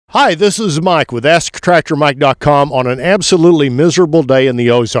Hi, this is Mike with AskTractorMike.com on an absolutely miserable day in the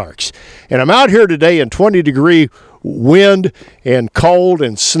Ozarks. And I'm out here today in 20-degree wind and cold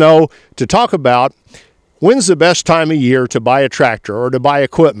and snow to talk about when's the best time of year to buy a tractor or to buy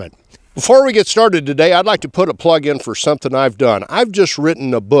equipment. Before we get started today, I'd like to put a plug in for something I've done. I've just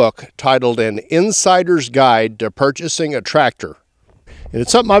written a book titled An Insider's Guide to Purchasing a Tractor. And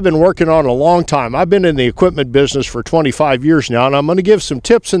it's something I've been working on a long time. I've been in the equipment business for 25 years now, and I'm going to give some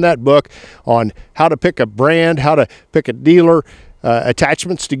tips in that book on how to pick a brand, how to pick a dealer,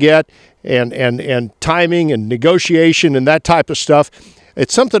 attachments to get, and timing and negotiation and that type of stuff.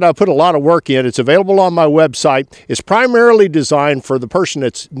 It's something I put a lot of work in. It's available on my website. It's primarily designed for the person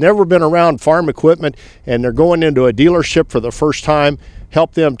that's never been around farm equipment and they're going into a dealership for the first time.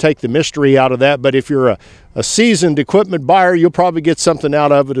 Help them take the mystery out of that. But if you're a seasoned equipment buyer, you'll probably get something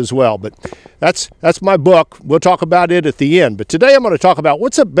out of it as well. But that's my book. We'll talk about it at the end. But today I'm going to talk about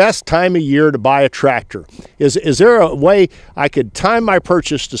what's the best time of year to buy a tractor. Is there a way I could time my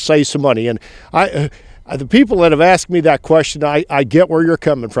purchase to save some money? And the people that have asked me that question, I get where you're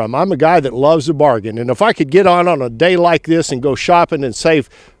coming from. I'm a guy that loves a bargain. And if I could get on a day like this and go shopping and save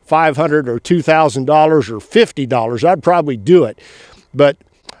 $500 or $2,000 or $50, I'd probably do it. But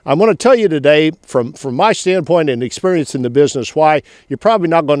I'm going to tell you today, from my standpoint and experience in the business, why you're probably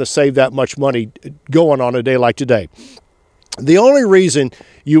not going to save that much money going on a day like today. The only reason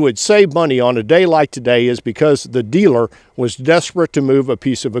you would save money on a day like today is because the dealer was desperate to move a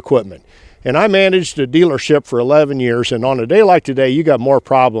piece of equipment. And I managed a dealership for 11 years, and on a day like today, you got more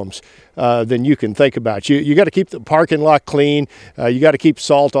problems than you can think about. You got to keep the parking lot clean. You got to keep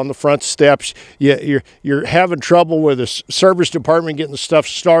salt on the front steps. You're having trouble with the service department getting the stuff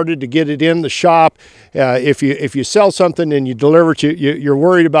started to get it in the shop. If you sell something and you deliver it, you're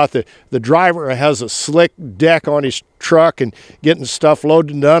worried about the driver who has a slick deck on his truck, and getting stuff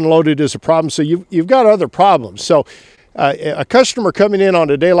loaded and unloaded is a problem. So you've got other problems. So a customer coming in on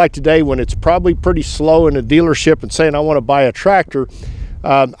a day like today when it's probably pretty slow in a dealership and saying, I want to buy a tractor,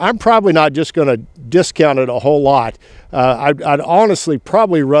 I'm probably not just going to discount it a whole lot. I'd honestly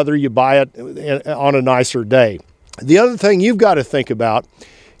probably rather you buy it on a nicer day. The other thing you've got to think about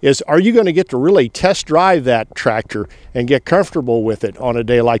is, are you going to get to really test drive that tractor and get comfortable with it on a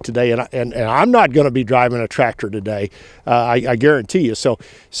day like today? And I'm not going to be driving a tractor today, I guarantee you. So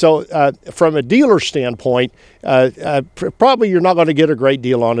from a dealer standpoint, probably you're not going to get a great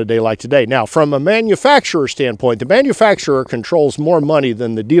deal on a day like today. Now, from a manufacturer standpoint, the manufacturer controls more money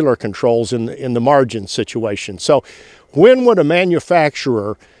than the dealer controls in the margin situation. So when would a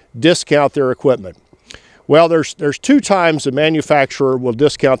manufacturer discount their equipment? Well, there's two times the manufacturer will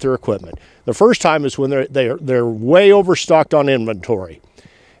discount their equipment. The first time is when they're way overstocked on inventory.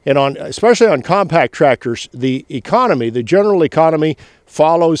 And especially on compact tractors, the general economy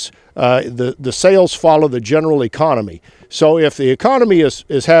follows, the sales follow the general economy. So if the economy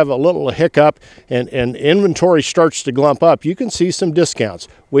is have a little hiccup and inventory starts to glump up, you can see some discounts.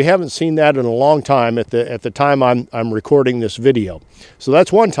 We haven't seen that in a long time at the time I'm recording this video. So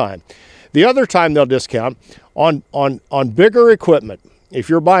that's one time. The other time they'll discount on bigger equipment. If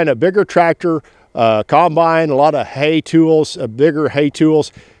you're buying a bigger tractor, combine, a lot of hay tools, bigger hay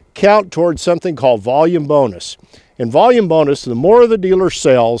tools, count towards something called volume bonus. And volume bonus, the more the dealer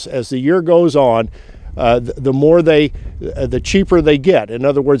sells as the year goes on, the cheaper they get. In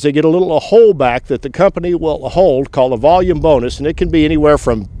other words, they get a little holdback that the company will hold called a volume bonus, and it can be anywhere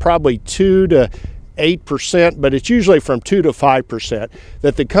from probably 2 to 8%, but it's usually from 2 to 5%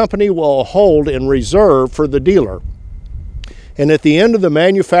 that the company will hold in reserve for the dealer. And at the end of the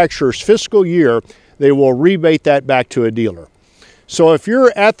manufacturer's fiscal year, they will rebate that back to a dealer. So if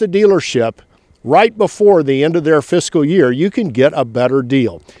you're at the dealership right before the end of their fiscal year, you can get a better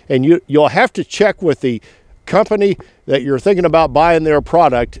deal. And you'll have to check with the company that you're thinking about buying their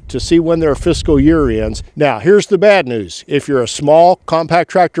product to see when their fiscal year ends. Now, here's the bad news. If you're a small compact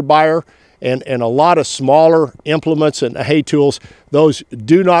tractor buyer, and a lot of smaller implements and hay tools, those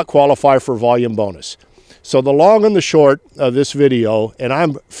do not qualify for volume bonus. So the long and the short of this video, and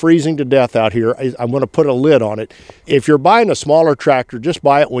I'm freezing to death out here, I'm going to put a lid on it. If you're buying a smaller tractor, just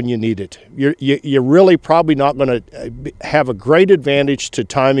buy it when you need it. You're really probably not going to have a great advantage to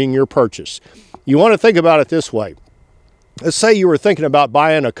timing your purchase. You want to think about it this way. Let's say you were thinking about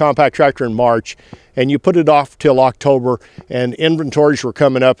buying a compact tractor in March and you put it off till October and inventories were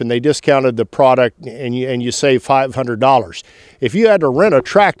coming up and they discounted the product and you saved $500. If you had to rent a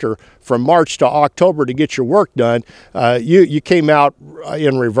tractor from March to October to get your work done, you came out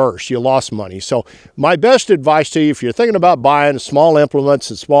in reverse. You lost money. So my best advice to you, if you're thinking about buying small implements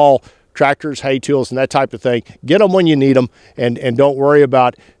and small tractors, hay tools, and that type of thing. Get them when you need them, and don't worry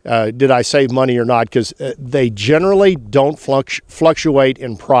about did I save money or not, because they generally don't fluctuate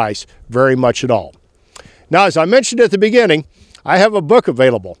in price very much at all. Now, as I mentioned at the beginning, I have a book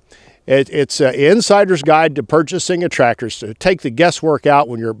available. It's an insider's guide to purchasing a tractor, to take the guesswork out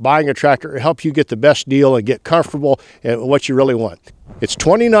when you're buying a tractor, help you get the best deal and get comfortable in what you really want. It's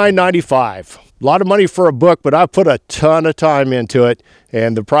 $29.95. A lot of money for a book, but I put a ton of time into it,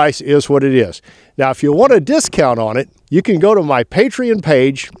 and the price is what it is. Now, if you want a discount on it, you can go to my Patreon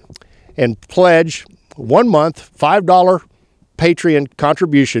page and pledge 1 month, $5 Patreon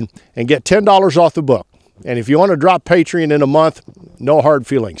contribution, and get $10 off the book. And if you want to drop Patreon in a month, no hard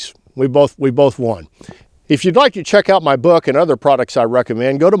feelings. We both won. If you'd like to check out my book and other products I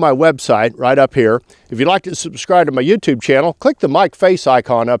recommend, go to my website right up here. If you'd like to subscribe to my YouTube channel, click the Mike face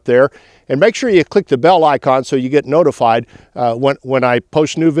icon up there, and make sure you click the bell icon so you get notified when I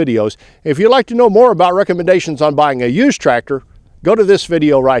post new videos. If you'd like to know more about recommendations on buying a used tractor, go to this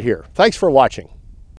video right here. Thanks for watching.